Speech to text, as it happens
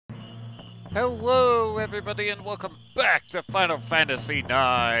Hello, everybody, and welcome back to Final Fantasy IX.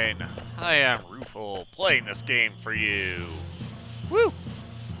 I am Rufal, playing this game for you. Woo!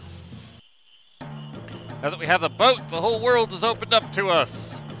 Now that we have the boat, the whole world is opened up to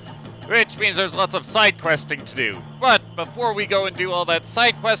us, which means there's lots of side questing to do. But before we go and do all that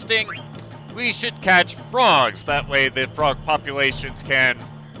side questing, we should catch frogs. That way the frog populations can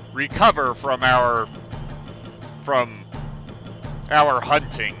recover from our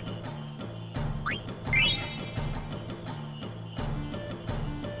hunting.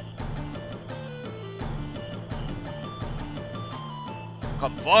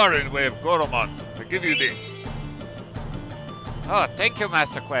 Come far in the way of Goromont. I give you this. Oh, thank you,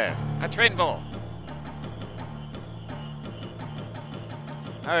 Master Claire. A train ball.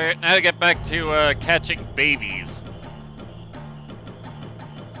 Alright, now to get back to catching babies.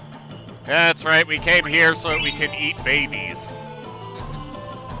 That's right, we came here so that we can eat babies.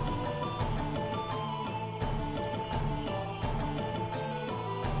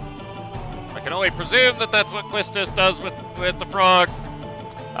 I can only presume that that's what Quistis does with the frogs.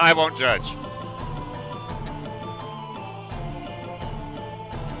 I won't judge.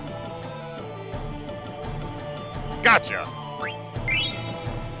 Gotcha.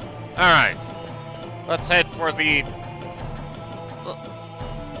 Alright. Let's head for the...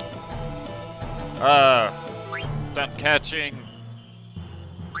 done catching.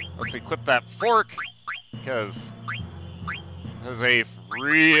 Let's equip that fork, because this is a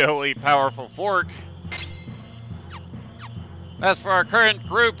really powerful fork. As for our current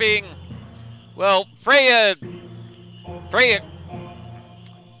grouping, well, Freya and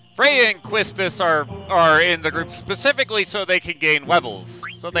Quistis are in the group specifically so they can gain levels,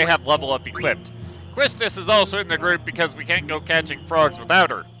 so they have level up equipped. Quistis is also in the group because we can't go catching frogs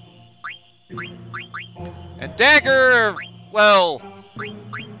without her. And Dagger, well,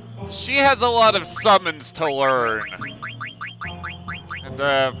 she has a lot of summons to learn,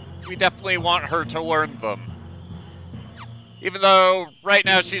 and we definitely want her to learn them. Even though, right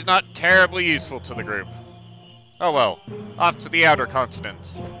now, she's not terribly useful to the group. Oh well, off to the outer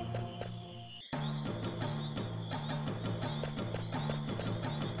continents.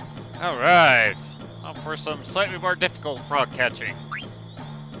 Alright, on for some slightly more difficult frog catching.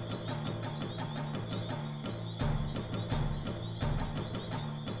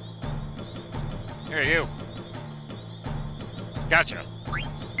 Here, you. Gotcha.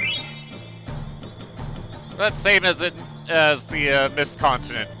 That's same as the Mist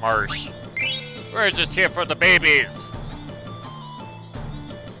Continent Marsh. We're just here for the babies.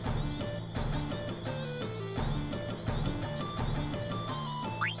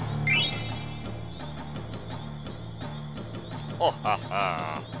 Oh ha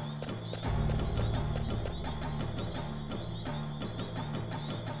ha.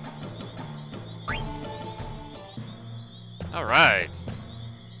 All right.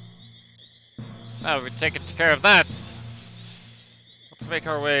 Now we've taken care of that. Let's make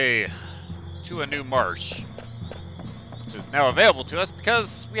our way to a new marsh, which is now available to us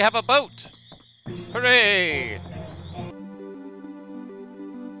because we have a boat. Hooray!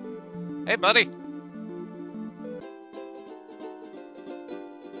 Hey, buddy.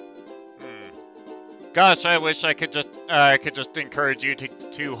 Gosh, I wish I could just encourage you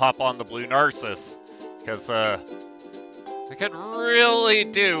to hop on the Blue Narcissus, because I could really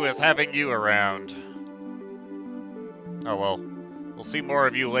do with having you around. Oh well, we'll see more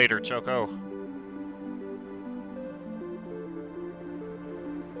of you later, Choco.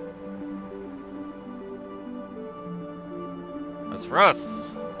 As for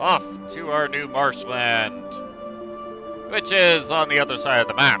us, off to our new marshland, which is on the other side of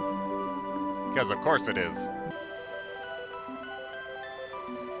the map, because of course it is.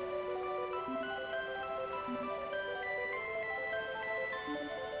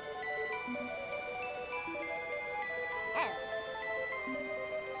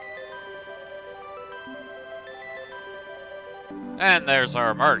 And there's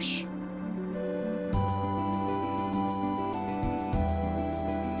our marsh.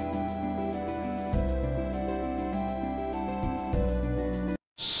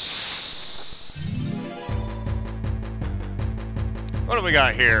 What do we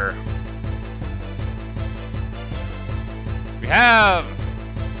got here? We have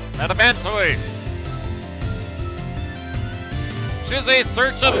Adamantoid, which is a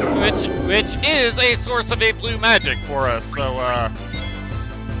search of which is a source of a blue magic for us. So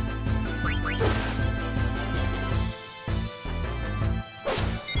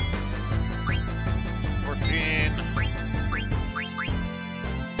 14.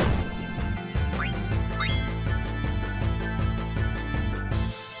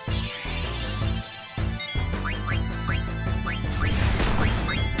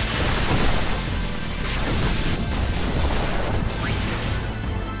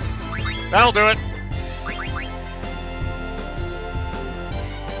 That'll do it.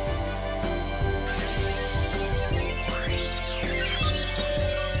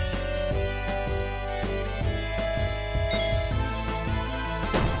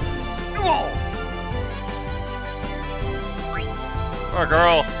 Poor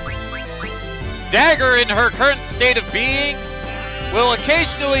girl. Dagger, in her current state of being, will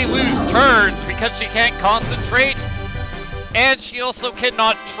occasionally lose turns because she can't concentrate, and she also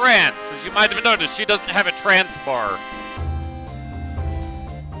cannot trance. As you might have noticed, she doesn't have a trance bar.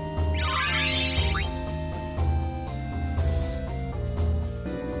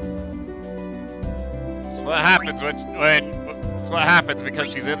 That's what happens that's what happens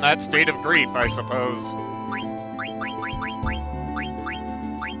because she's in that state of grief, I suppose.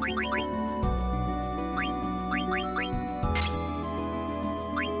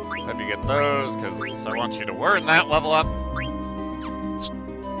 Have you get those, because I want you to earn that level up.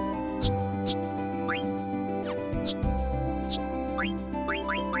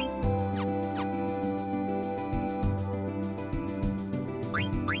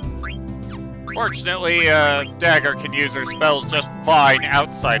 Fortunately, Dagger can use her spells just fine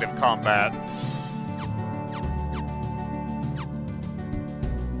outside of combat.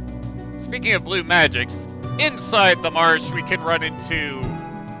 Speaking of blue magics, inside the marsh we can run into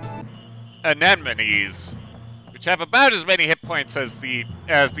anemones, which have about as many hit points as the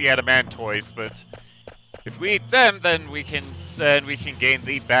adamantoids, but if we eat them, then we can gain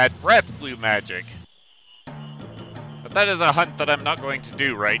the bad breath blue magic. But that is a hunt that I'm not going to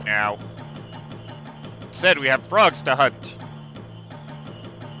do right now. Instead, we have frogs to hunt.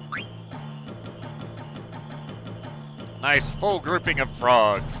 Nice full grouping of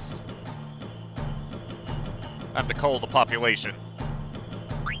frogs. Time to cull the population.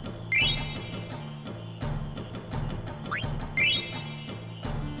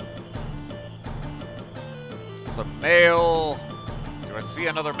 It's a male. Do I see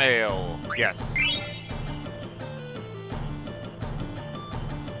another male? Yes.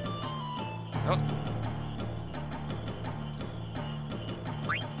 Oh.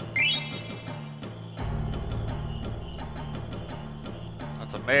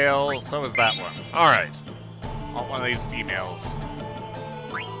 That's a male, so is that one. Alright. Want one of these females.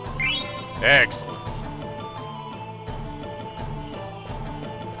 Excellent.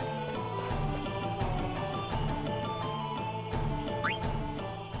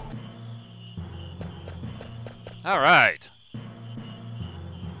 Alright.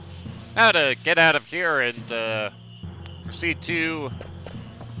 Now to get out of here and proceed to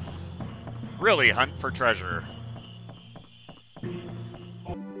really hunt for treasure.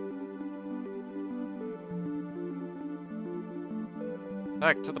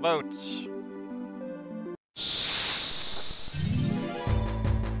 Back to the boat.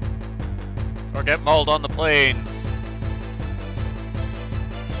 Or get mauled on the plains.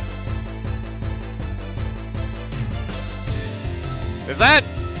 Is that,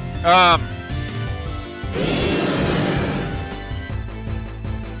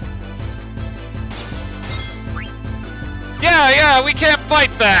 Yeah, we can't fight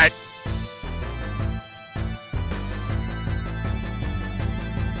that!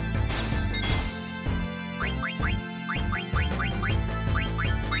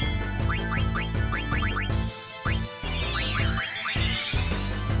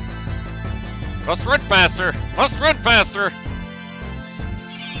 Must run faster! Must run faster!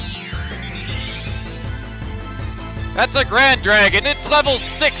 That's a Grand Dragon, it's level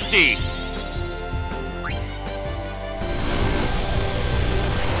 60!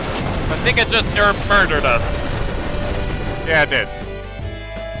 I think it just murdered us. Yeah, it did.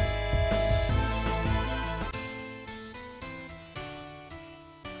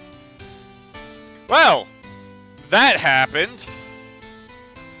 Well, that happened.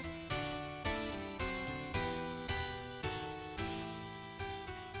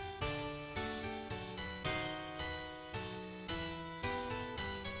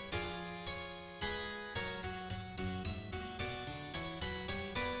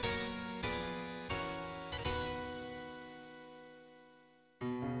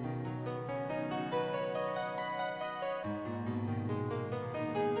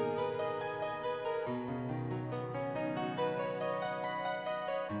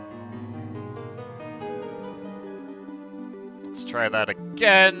 Let's try that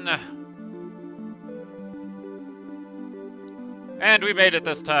again. And we made it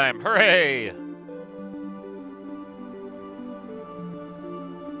this time. Hooray!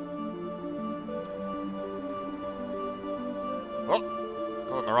 Oh,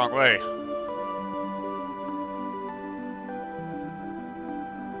 going the wrong way.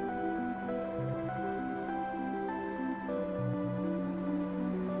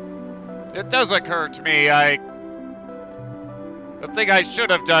 It does occur to me, the thing I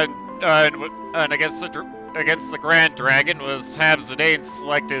should have done, and against the Grand Dragon was have Zidane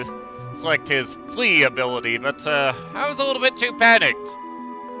select his flee ability, but I was a little bit too panicked.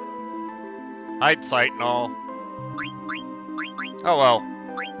 Hindsight and all. Oh well.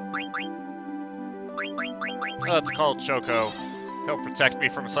 Let's call Choco. He'll protect me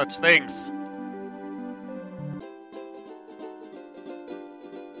from such things.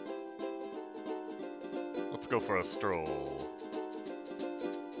 Let's go for a stroll.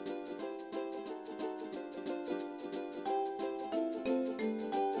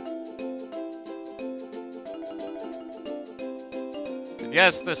 And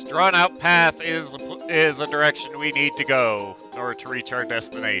yes, this drawn-out path is a direction we need to go in order to reach our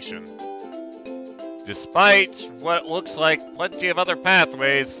destination. Despite what looks like plenty of other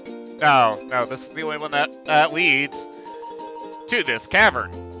pathways. No, this is the only one that leads to this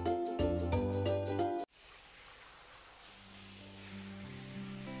cavern.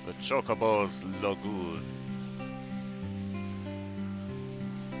 The Chocobo's Lagoon.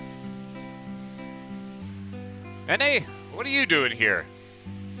 Ene, what are you doing here?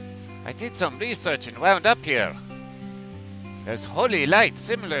 I did some research and wound up here. There's holy light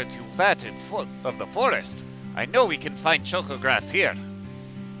similar to that of the forest. I know we can find choco grass here.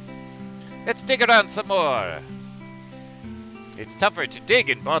 Let's dig around some more. It's tougher to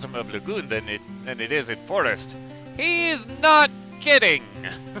dig in bottom of lagoon than it is in forest. He's not kidding.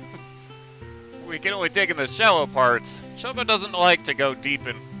 We can only dig in the shallow parts. Choco doesn't like to go deep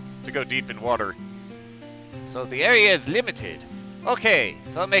in water. So the area is limited. Okay,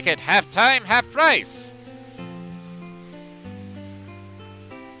 so I'll make it half time, half price.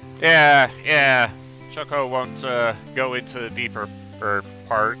 Yeah. Choco won't go into the deeper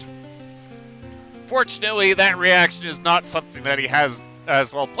part. Fortunately, that reaction is not something that he has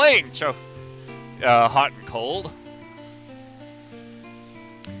as well playing hot and cold.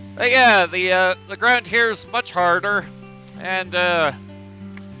 But yeah, the ground here is much harder, and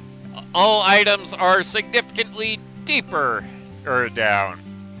all items are significantly deeper down.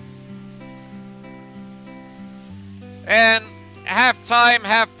 And half time,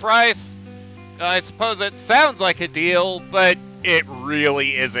 half price. I suppose it sounds like a deal, but it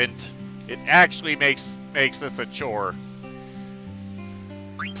really isn't. It actually makes this a chore.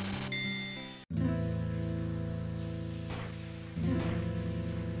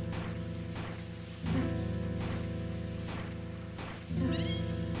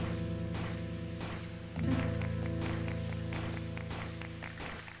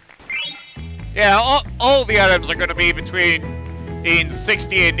 Yeah, all the items are going to be between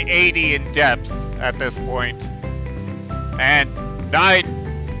 60 and 80 in depth at this point. And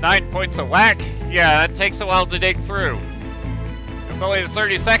 9 points a whack? Yeah, that takes a while to dig through. It's only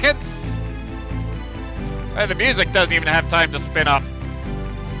 30 seconds? And the music doesn't even have time to spin up.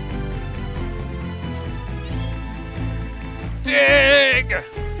 Dig!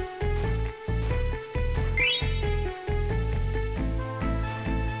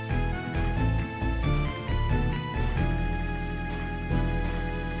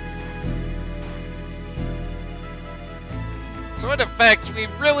 So in effect, we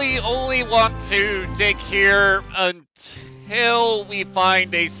really only want to dig here until we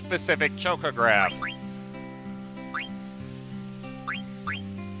find a specific chocograph.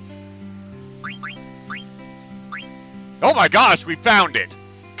 Oh my gosh, we found it!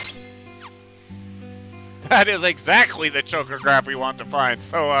 That is exactly the chocograph we want to find,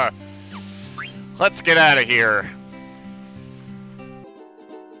 so let's get out of here.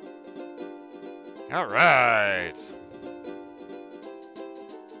 Alright.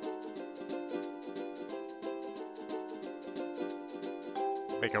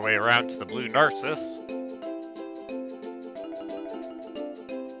 Make our way around to the Blue Narcissus.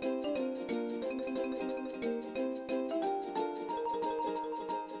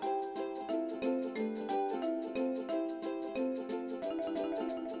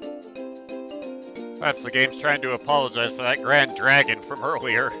 Perhaps the game's trying to apologize for that Grand Dragon from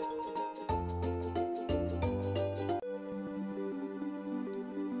earlier.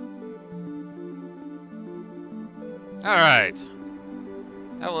 Alright.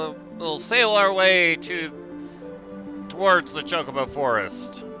 Now we'll sail our way towards the Chocobo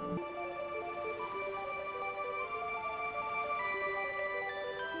Forest.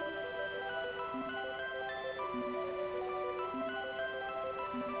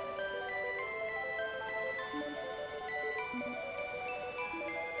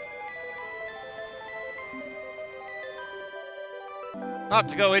 Not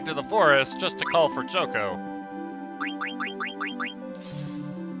to go into the forest, just to call for Choco.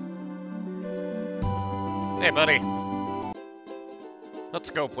 Hey, buddy. Let's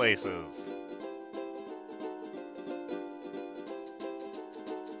go places.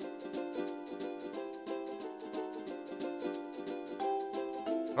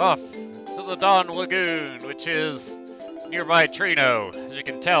 Off to the Dawn Lagoon, which is nearby Trino, as you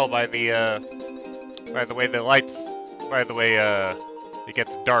can tell by the way the lights, by the way it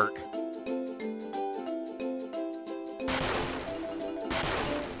gets dark.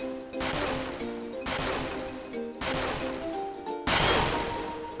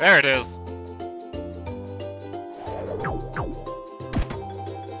 There it is.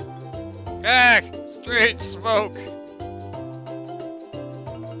 Ah, straight smoke.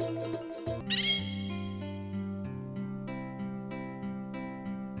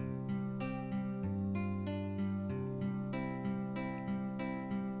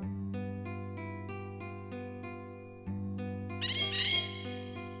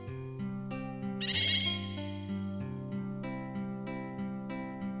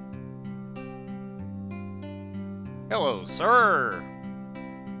 Hello, sir.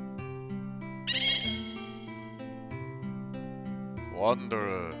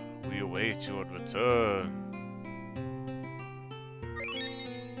 Wanderer, we await your return.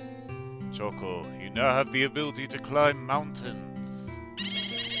 Choco, you now have the ability to climb mountains.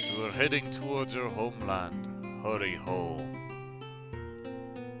 You are heading towards your homeland. Hurry home.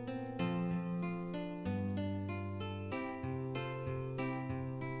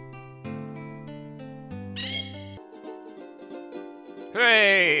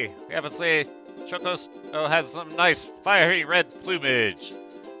 Hooray! We have to say, Choco has some nice fiery red plumage.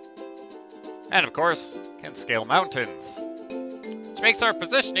 And of course, can scale mountains. Which makes our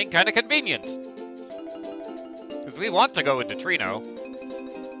positioning kind of convenient. Because we want to go into Trino.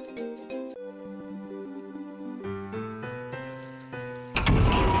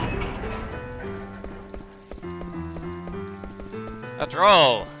 After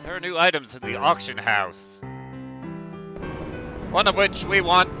all, there are new items in the auction house. One of which we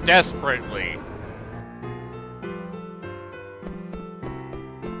want desperately.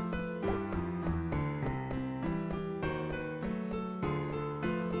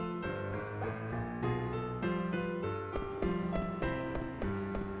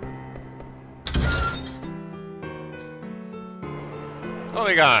 What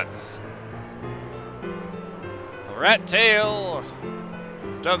we got? A rat tail,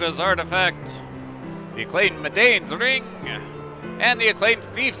 Doga's artifact, the acclaimed Medane's ring, and the acclaimed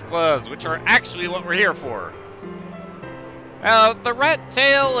Thief's gloves, which are actually what we're here for. Now, the rat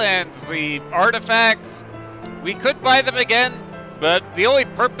tail and the artifacts, we could buy them again, but the only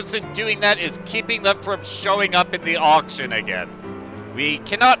purpose in doing that is keeping them from showing up in the auction again. We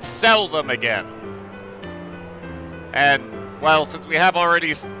cannot sell them again. And, well, since we have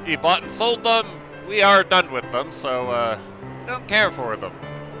already bought and sold them, we are done with them, so we don't care for them.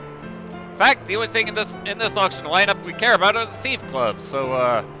 In fact, the only thing in this auction lineup we care about are the Thief Clubs,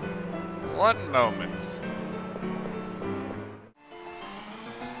 so, one moment.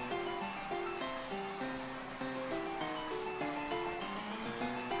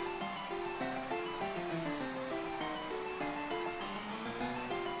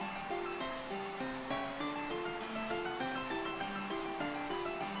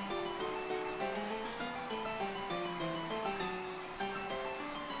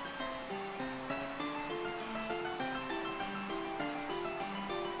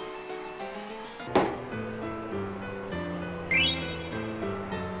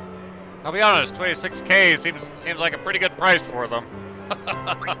 I'll be honest, 26K seems like a pretty good price for them.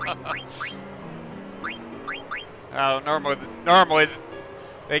 Normally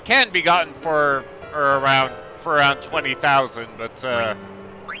they can be gotten for around 20,000, but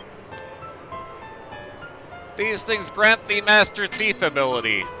these things grant the Master Thief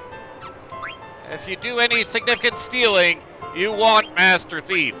ability. If you do any significant stealing, you want Master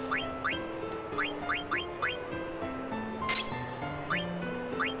Thief.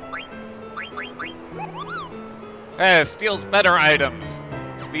 Steals better items.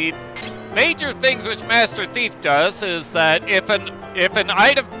 The major things which Master Thief does is that if a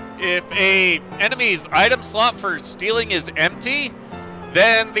enemy's item slot for stealing is empty,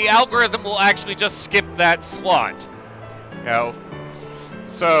 then the algorithm will actually just skip that slot. You know?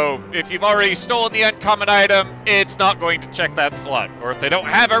 So if you've already stolen the uncommon item, it's not going to check that slot. Or if they don't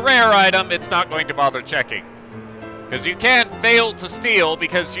have a rare item, it's not going to bother checking. Because you can't fail to steal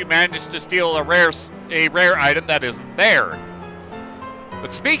because you managed to steal a rare item that isn't there.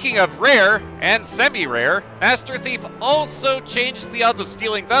 But speaking of rare and semi-rare, Master Thief also changes the odds of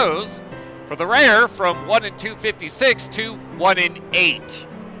stealing those for the rare from 1 in 256 to 1 in 8.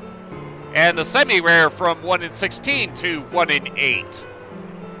 And the semi-rare from 1 in 16 to 1 in 8.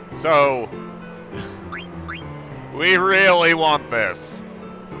 So, we really want this.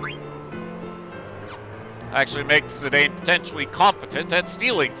 Actually makes the Dane potentially competent at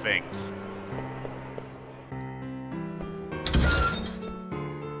stealing things.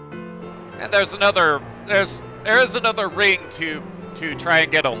 And there is another ring to try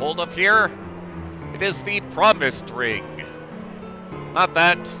and get a hold of here. It is the promised ring. Not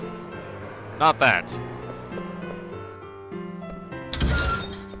that. Not that.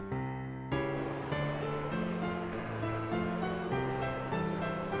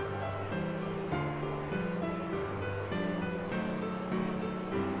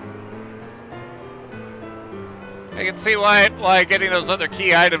 I can see why getting those other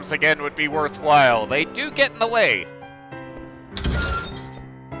key items again would be worthwhile. They do get in the way.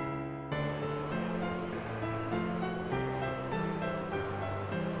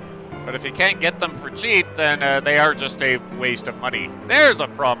 But if you can't get them for cheap, then they are just a waste of money. There's a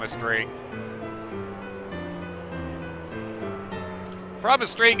promised ring.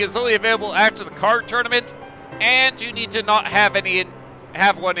 Promised ring is only available after the card tournament, and you need to not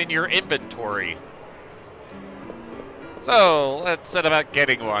have one in your inventory. So let's set about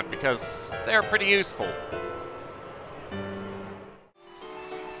getting one because they're pretty useful.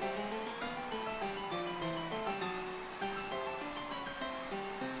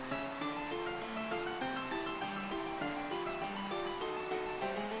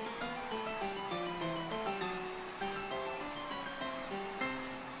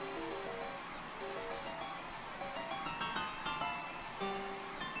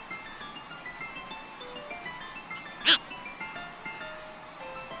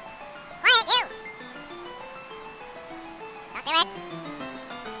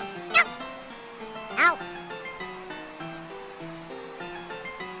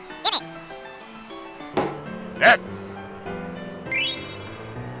 Yes!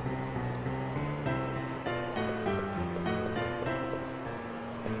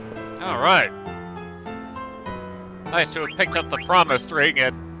 Alright. Nice to have picked up the promised ring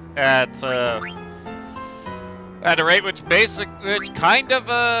at a rate which kind of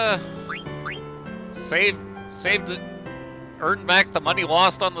earned back the money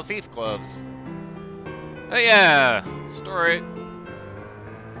lost on the thief gloves. Oh yeah, Store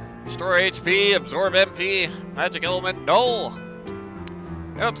HP, absorb MP, magic element, no.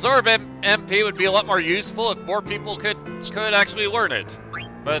 Absorb MP would be a lot more useful if more people could actually learn it.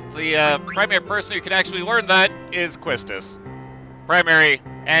 But the primary person who can actually learn that is Quistis. Primary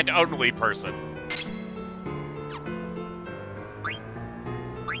and only person.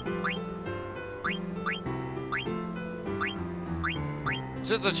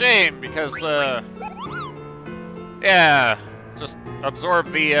 Which is a shame because, yeah, just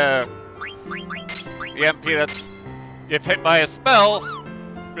absorb the MP that's, if hit by a spell,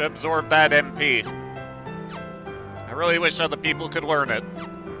 absorb that MP. I really wish other people could learn it.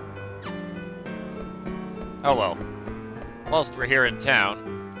 Oh well. Whilst we're here in town,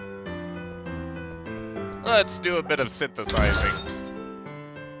 let's do a bit of synthesizing.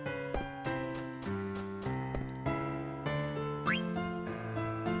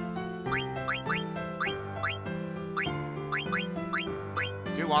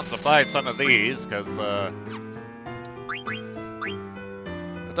 Do want to buy some of these, because I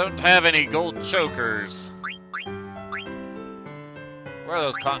don't have any gold chokers. Where are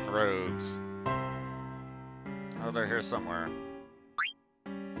those cotton robes? Oh, they're here somewhere.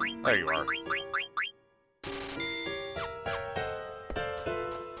 There you are.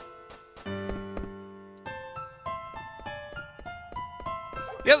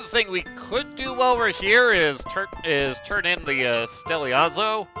 The other thing we could do while we're here is turn in the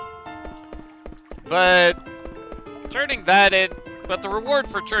Steliazo. But turning that in, but the reward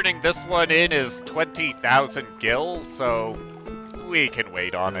for turning this one in is 20,000 gil, so we can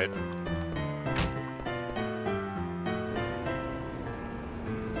wait on it.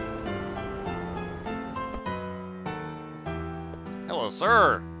 Hello,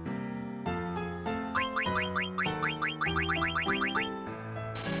 sir.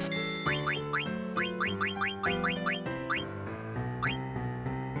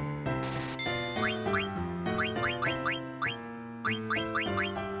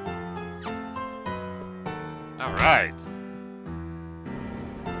 All right.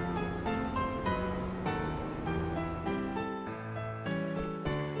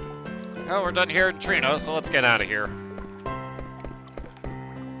 Oh, we're done here in Trino, so let's get out of here.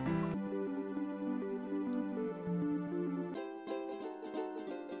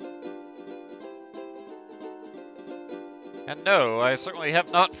 And no, I certainly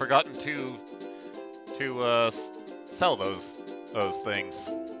have not forgotten to sell those things.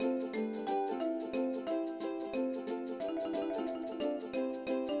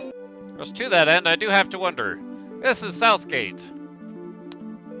 Just to that end, I do have to wonder. This is Southgate.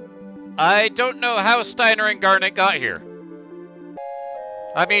 I don't know how Steiner and Garnet got here.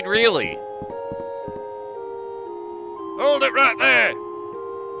 I mean, really. Hold it right there!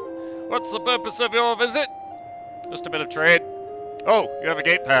 What's the purpose of your visit? Just a bit of trade. Oh, you have a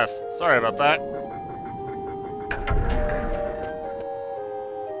gate pass. Sorry about that. I'm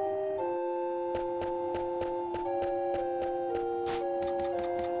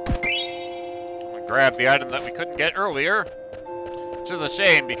gonna grab the item that we couldn't get earlier, which is a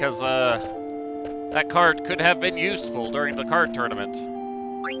shame because that card could have been useful during the card tournament.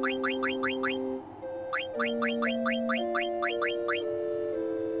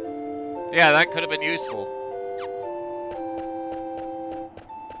 Yeah, that could have been useful.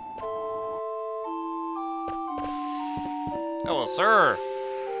 Hello, sir.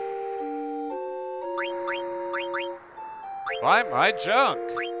 Buy my junk.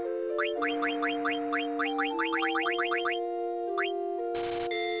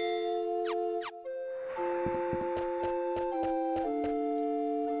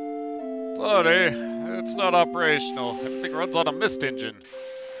 Sorry, it's not operational. Everything runs on a mist engine.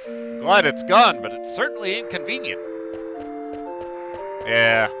 I'm glad it's gone, but it's certainly inconvenient.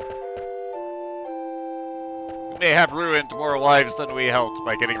 Yeah. We may have ruined more lives than we helped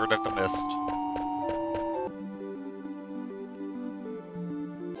by getting rid of the mist.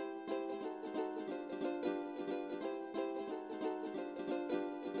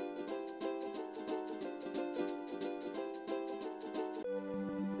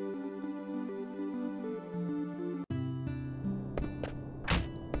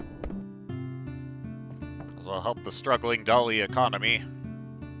 This will help the struggling Dolly economy.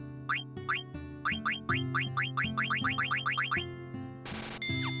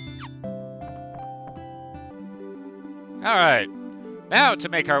 Alright, now to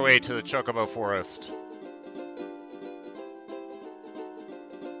make our way to the Chocobo Forest.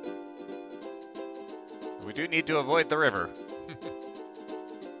 We do need to avoid the river.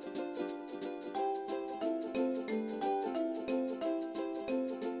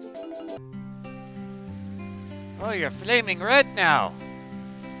 Oh, you're flaming red now.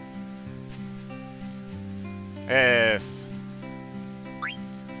 Yes.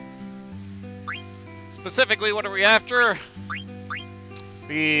 Specifically, what are we after?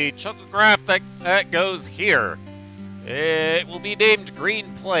 The chocograph that goes here. It will be named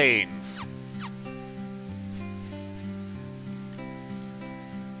Green Plains.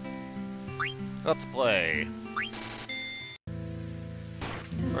 Let's play.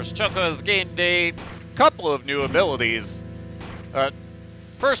 Of course, Choco has gained a couple of new abilities.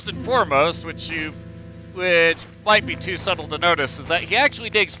 First and foremost, which might be too subtle to notice, is that he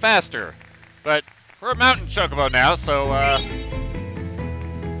actually digs faster. But we're a mountain Chocobo now, so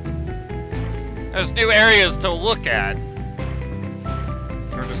there's new areas to look at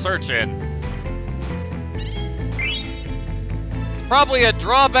or to search in. It's probably a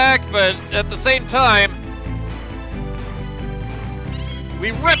drawback, but at the same time,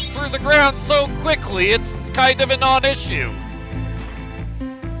 we rip through the ground so quickly, it's kind of a non-issue.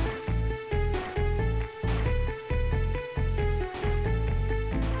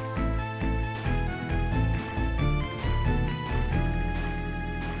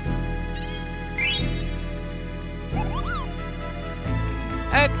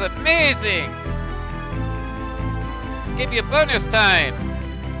 That's amazing! Give you bonus time!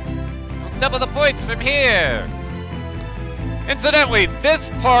 I'll double the points from here! Incidentally, this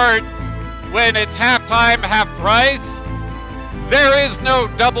part, when it's half-time, half-price, there is no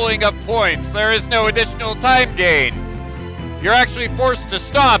doubling of points. There is no additional time gain. You're actually forced to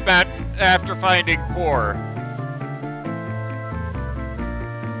stop after finding 4.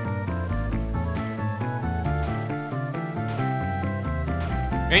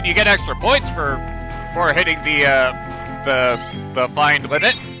 And you get extra points for hitting the find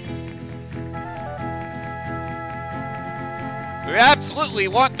limit. We absolutely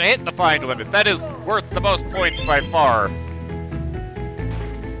want to hit the find limit. That is worth the most points by far.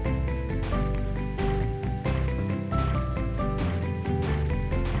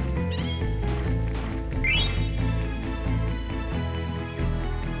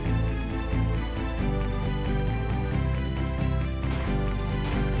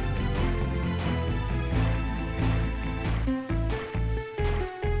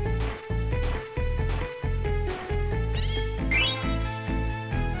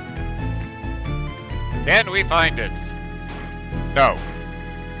 Can we find it? No.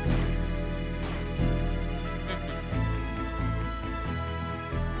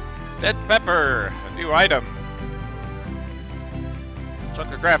 Dead pepper, a new item.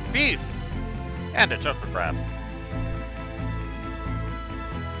 Chocograph piece, and a chocograph.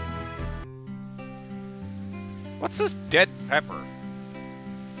 What's this dead pepper?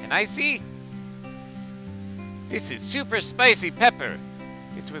 Can I see? This is super spicy pepper.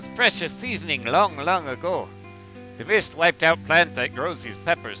 It was precious seasoning long, long ago. The mist wiped out plant that grows these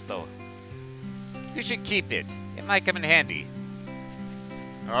peppers, though. You should keep it. It might come in handy.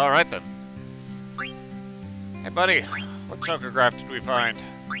 Alright then. Hey buddy, what chocograph did we find?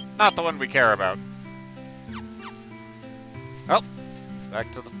 Not the one we care about. Well,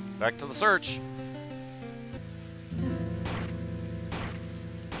 back to the search.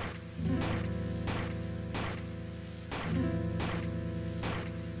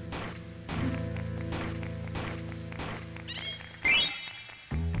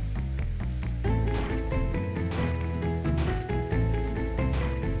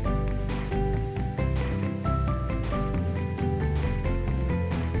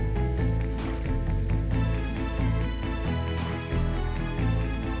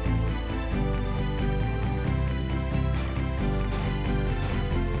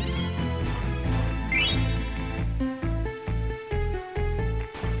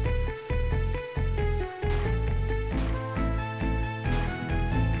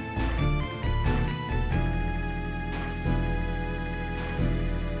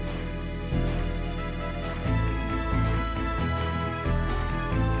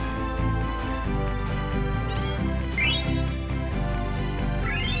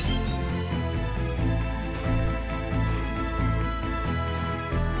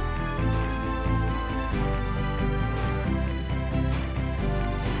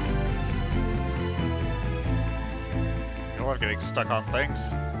 Getting stuck on things.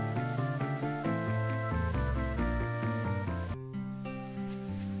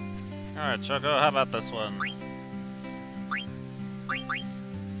 Alright, Choco, how about this one?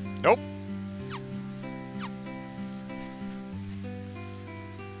 Nope.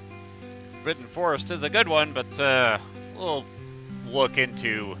 Forbidden Forest is a good one, but we'll look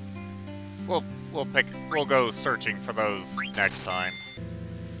into we'll go searching for those next time.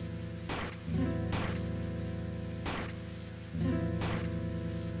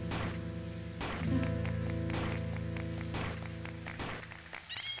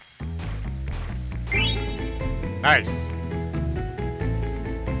 Nice.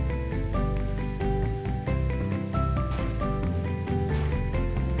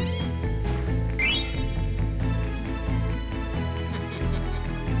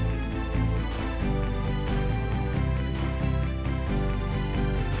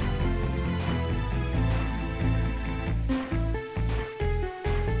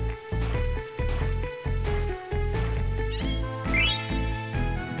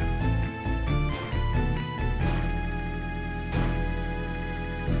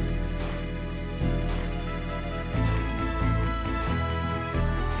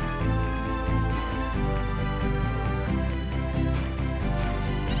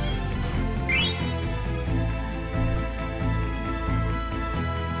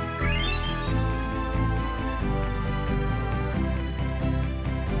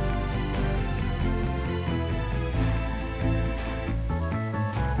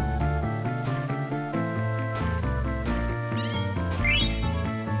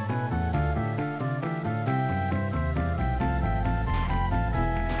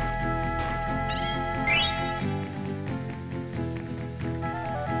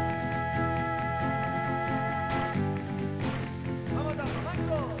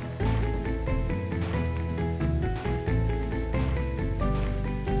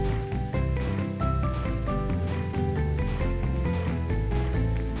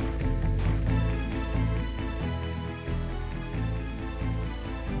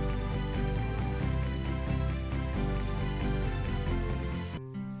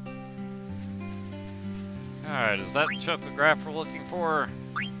 Alright, is that the chocograph we're looking for?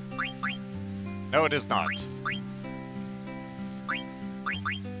 No, it is not.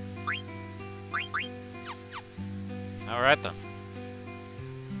 Alright then.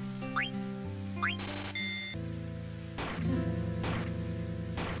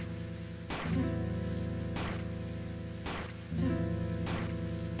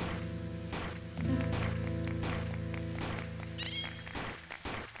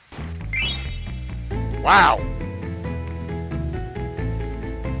 Wow!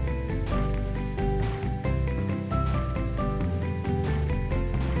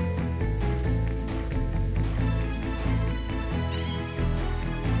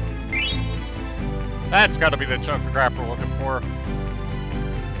 That's gotta be the chocograph we're looking for.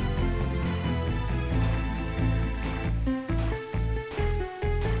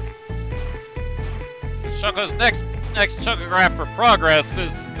 Choco's next chocograph for progress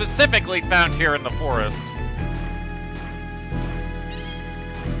is specifically found here in the forest.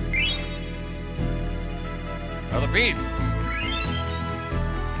 Another piece.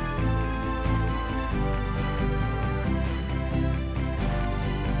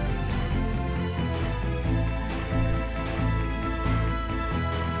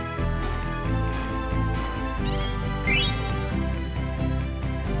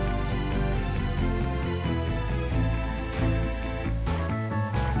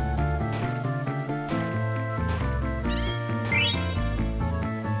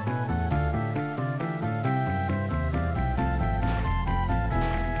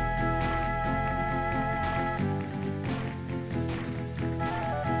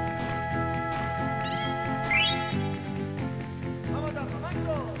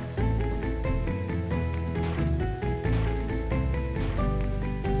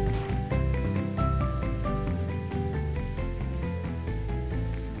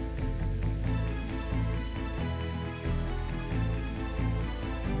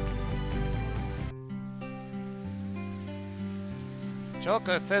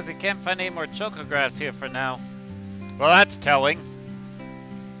 Choco says he can't find any more chocographs here for now. Well, that's telling.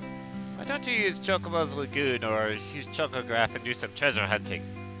 Why don't you use Chocobo's Lagoon or use Chocograph and do some treasure hunting?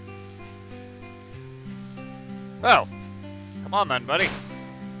 Well, come on then, buddy.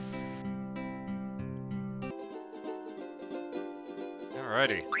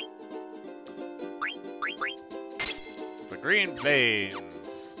 Alrighty. The green veins.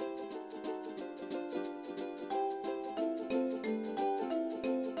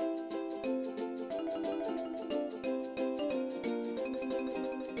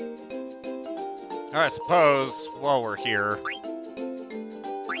 I suppose, while we're here,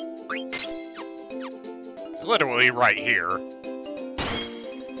 it's literally right here.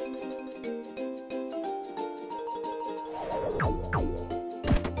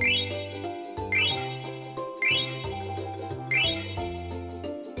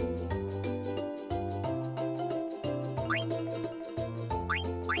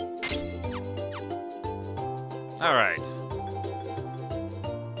 All right.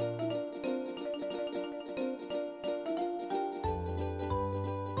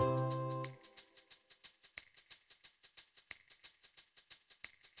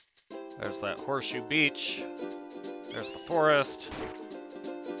 There's that horseshoe beach. There's the forest.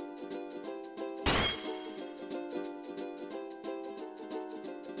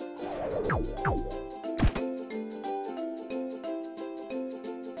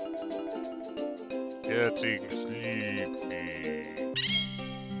 Getting sleepy.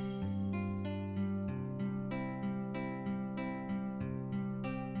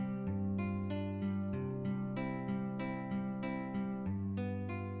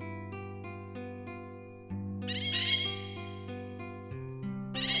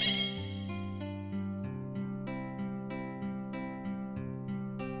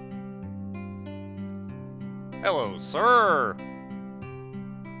 Hello, sir.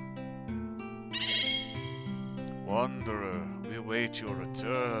 Wanderer, we await your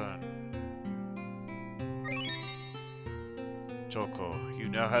return. Choco, you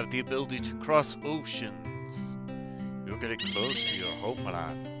now have the ability to cross oceans. You're getting close to your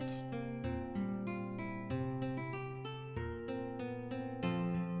homeland.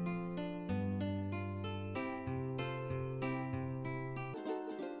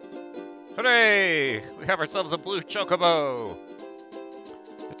 Hooray! We have ourselves a blue Chocobo!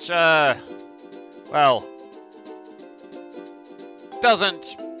 Which, well,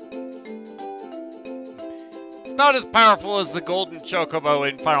 doesn't... It's not as powerful as the golden Chocobo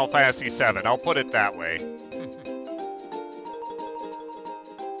in Final Fantasy VII, I'll put it that way.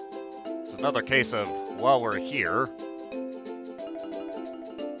 It's another case of, while we're here...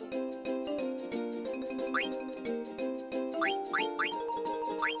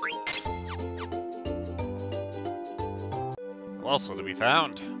 also to be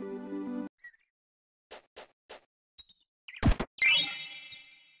found.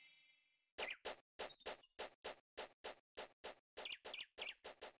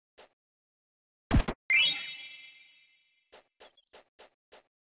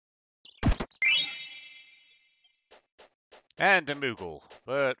 And a Moogle,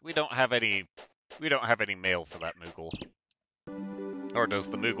 but we don't have any mail for that Moogle. Or does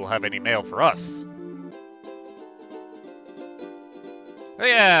the Moogle have any mail for us? But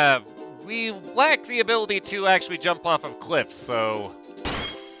yeah, we lack the ability to actually jump off of cliffs, so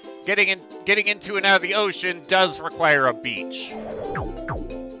getting into and out of the ocean does require a beach.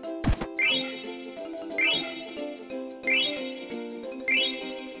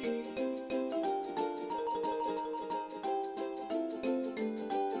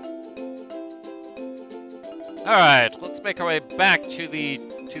 Alright, let's make our way back to the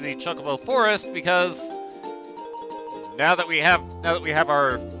Chocobo Forest, because now that we have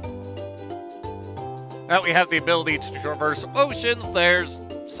the ability to traverse oceans, there's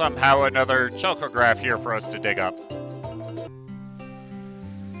somehow another Chocograph here for us to dig up.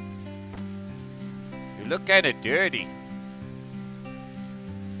 You look kinda dirty.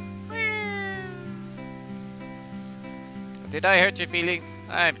 Did I hurt your feelings?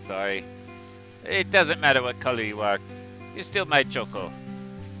 I'm sorry. It doesn't matter what color you are. You're still my Choco.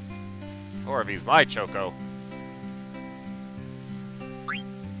 Or if he's my Choco.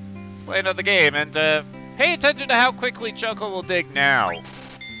 Let's play another game, and pay attention to how quickly Choco will dig now.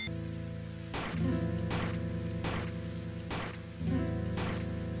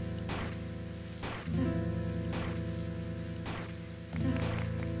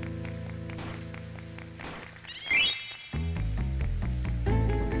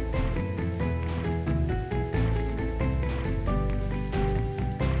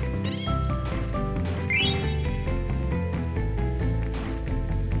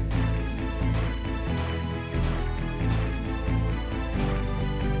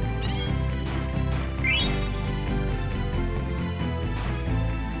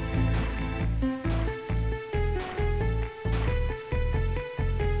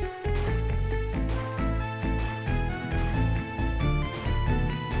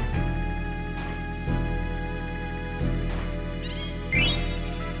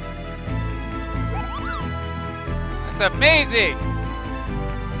 That's amazing!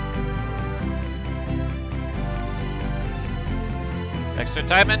 Extra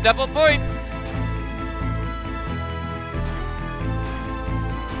time and double points!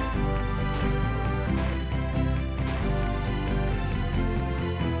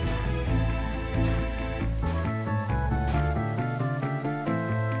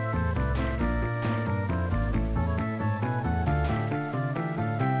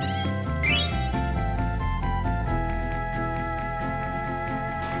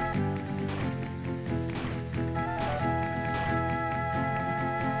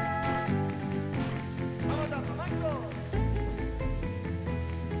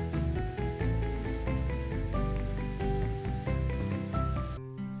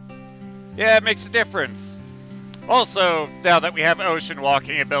 Yeah, it makes a difference. Also, now that we have ocean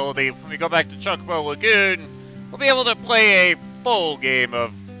walking ability, when we go back to Chocobo Lagoon, we'll be able to play a full game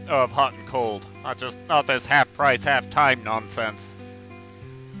of hot and cold, not this half price, half time nonsense.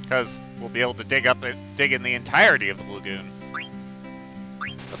 Because we'll be able to dig in the entirety of the lagoon.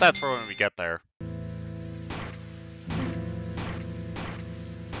 But that's for when we get there.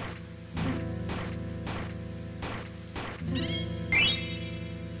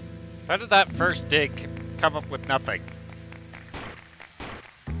 How did that first dig come up with nothing?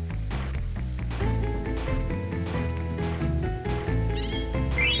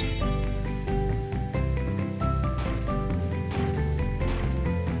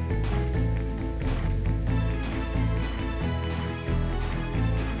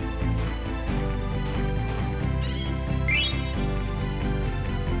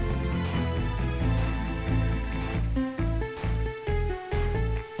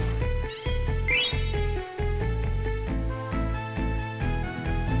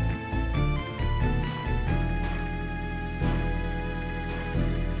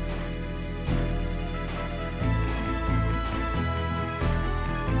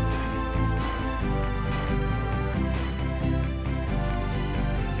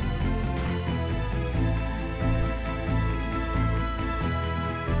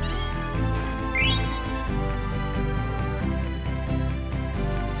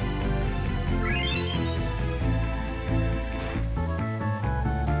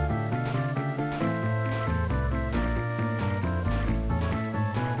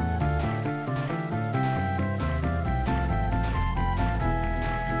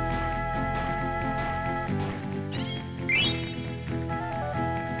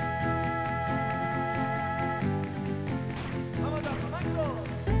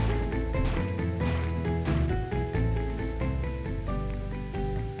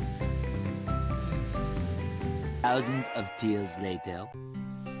 Thousands of tears later.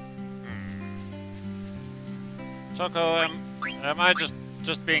 Choco, am I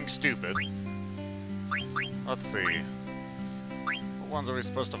just being stupid? Let's see. What ones are we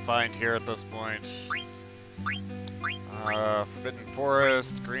supposed to find here at this point? Forbidden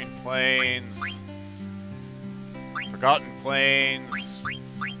Forest, Green Plains, Forgotten Plains,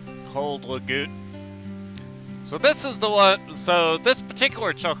 Cold Lagoon. So this is the one. So this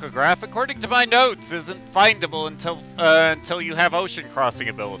particular chocograph, according to my notes, isn't findable until you have ocean crossing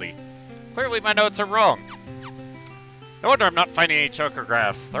ability. Clearly, my notes are wrong. No wonder I'm not finding any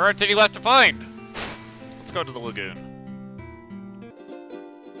chocographs. There aren't any left to find. Let's go to the lagoon.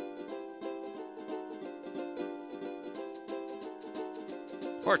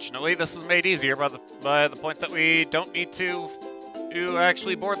 Fortunately, this is made easier by the point that we don't need to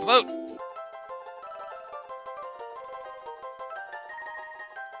actually board the boat.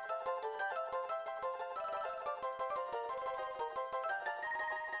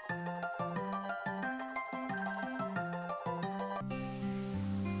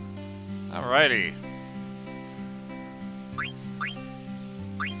 Alrighty.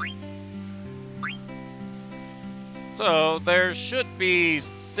 So, there should be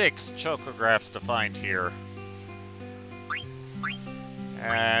 6 chocographs to find here.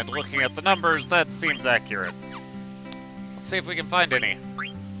 And looking at the numbers, that seems accurate. Let's see if we can find any.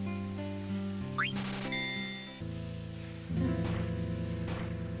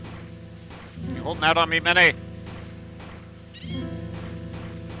 You holding out on me, Minnie?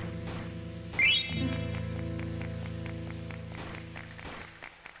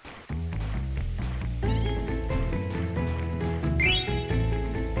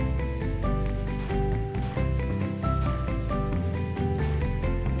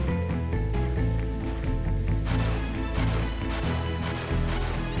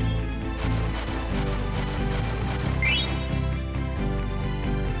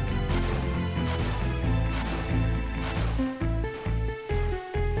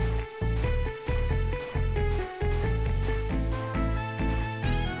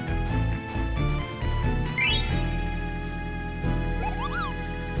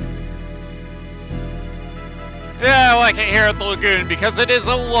 Yeah, well, I can't hear at the lagoon because it is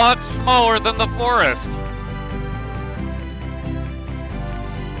a lot smaller than the forest.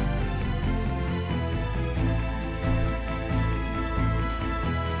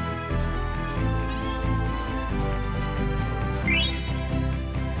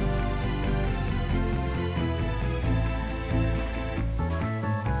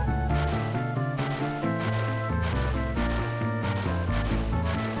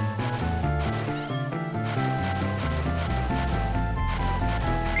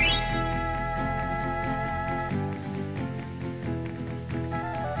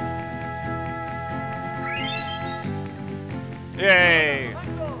 Yay!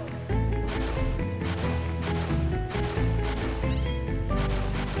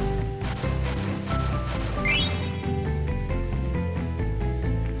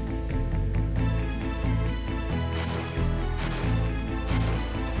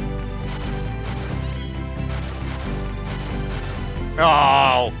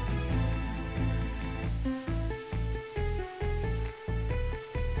 Oh!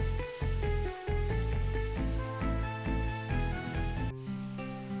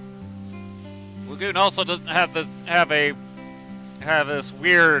 Lagoon also doesn't have this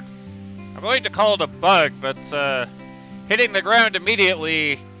weird, I'm going to call it a bug, but hitting the ground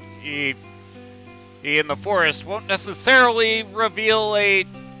immediately in the forest won't necessarily reveal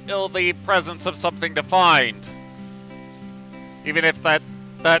the presence of something to find, even if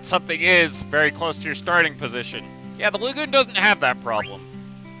that something is very close to your starting position. Yeah, the lagoon doesn't have that problem.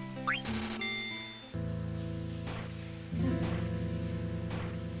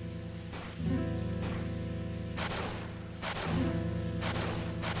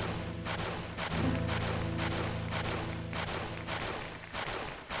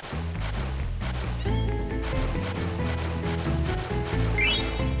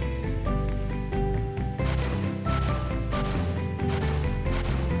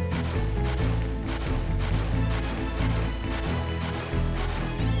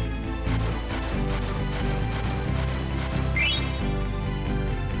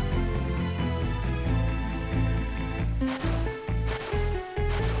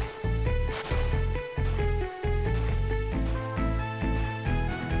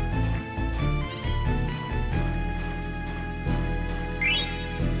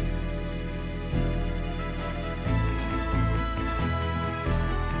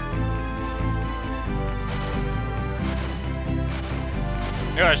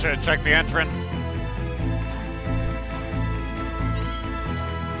 Maybe I should have checked the entrance.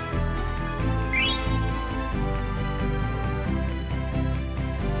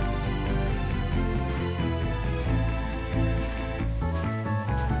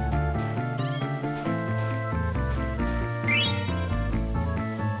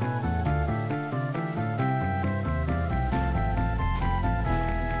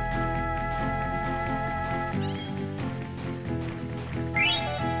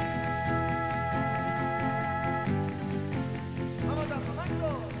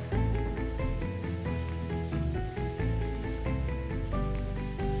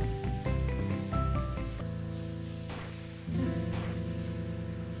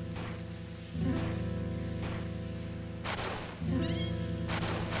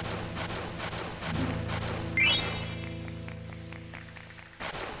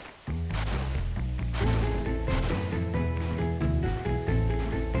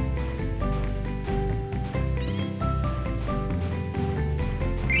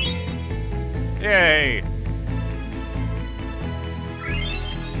 Yay!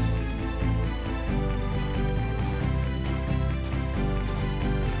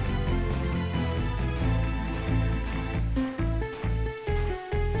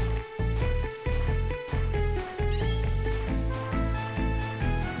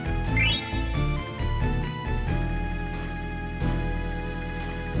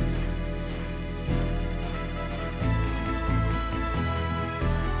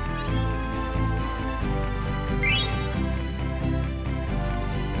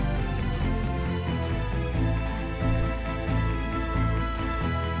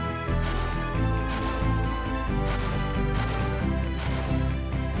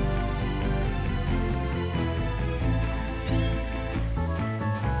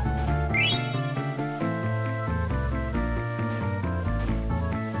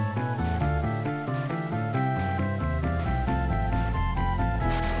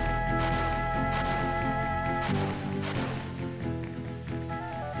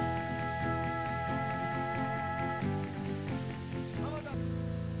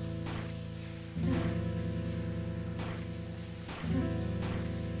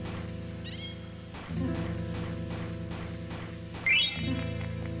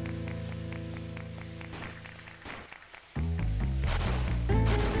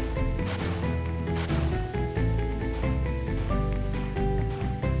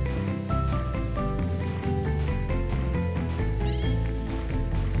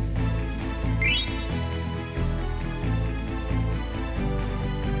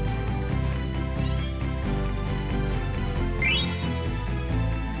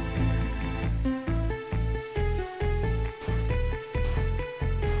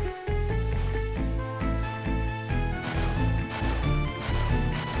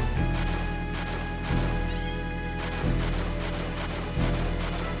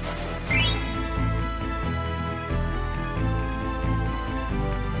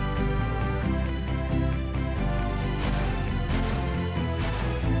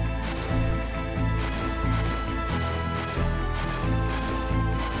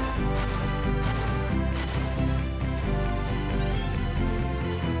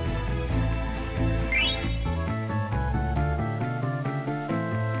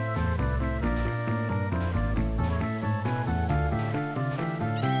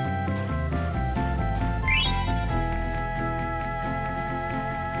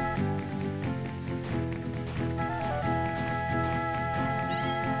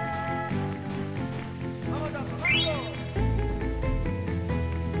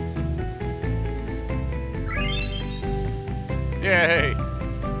 Yay!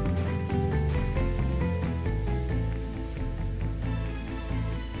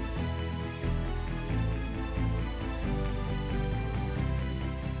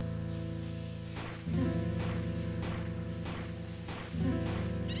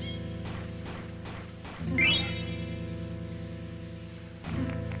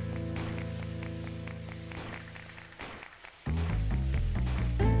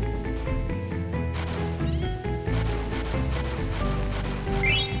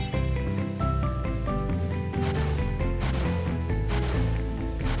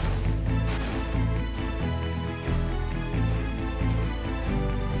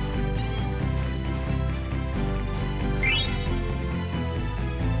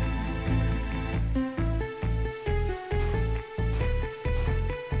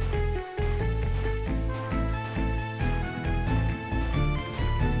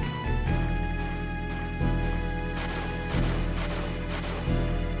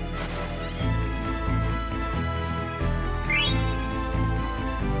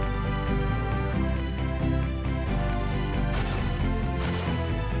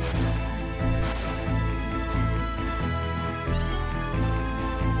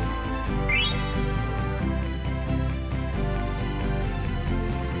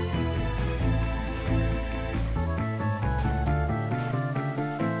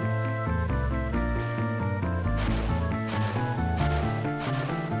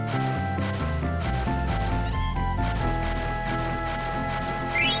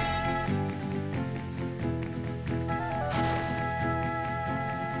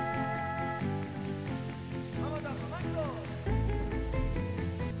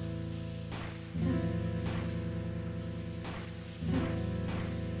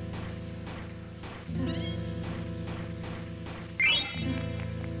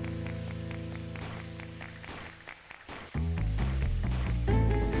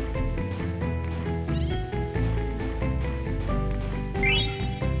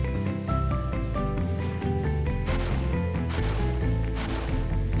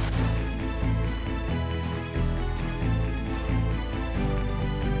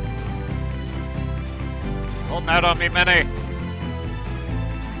 holding out on me, Minnie.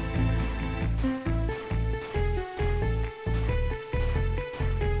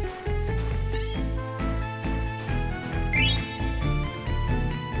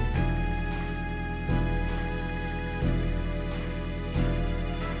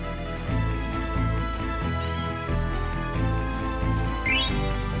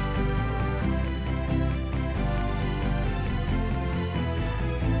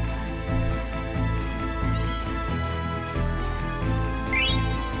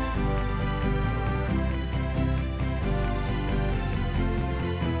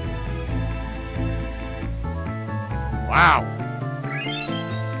 Wow.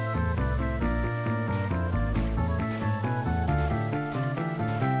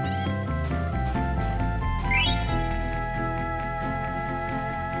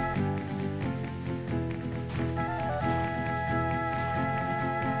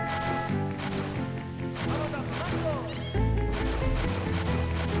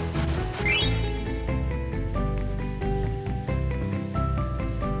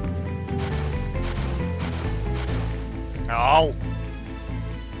 Oh.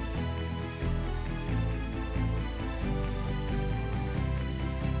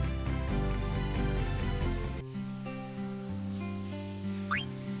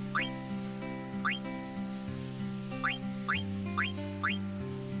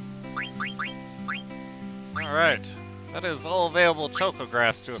 Alright. That is all available Choco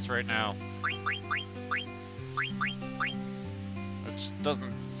grass to us right now. Which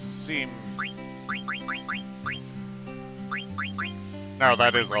doesn't seem... No,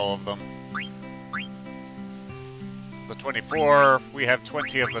 that is all of them. The 24, we have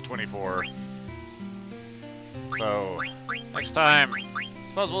 20 of the 24. So, next time, I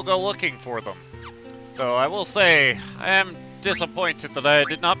suppose we'll go looking for them. Though I will say, I am disappointed that I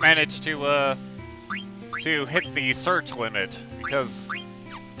did not manage to hit the search limit, because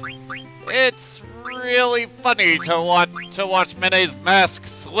it's really funny to watch Mene's mask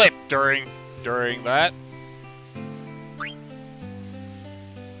slip during that.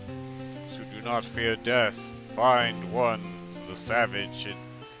 So do not fear death. Find one, the savage, and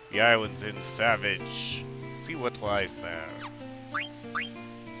the islands in Savage. See what lies there.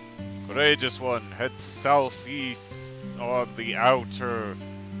 Courageous one, head southeast on the outer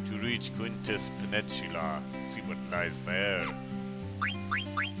to reach Quintus Peninsula. See what lies there.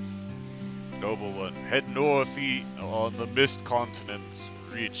 Noble one, head northeast on the Mist Continent.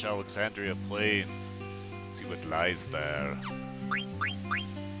 Reach Alexandria Plains. See what lies there.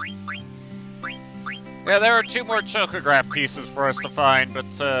 Yeah, there are 2 more chocograph pieces for us to find, but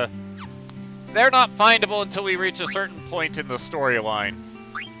they're not findable until we reach a certain point in the storyline.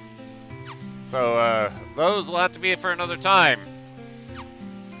 So those will have to be for another time.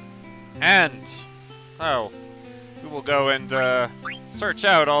 And, oh, we will go and search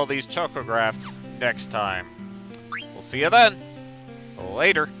out all these chocographs next time. We'll see you then.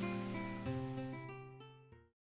 Later.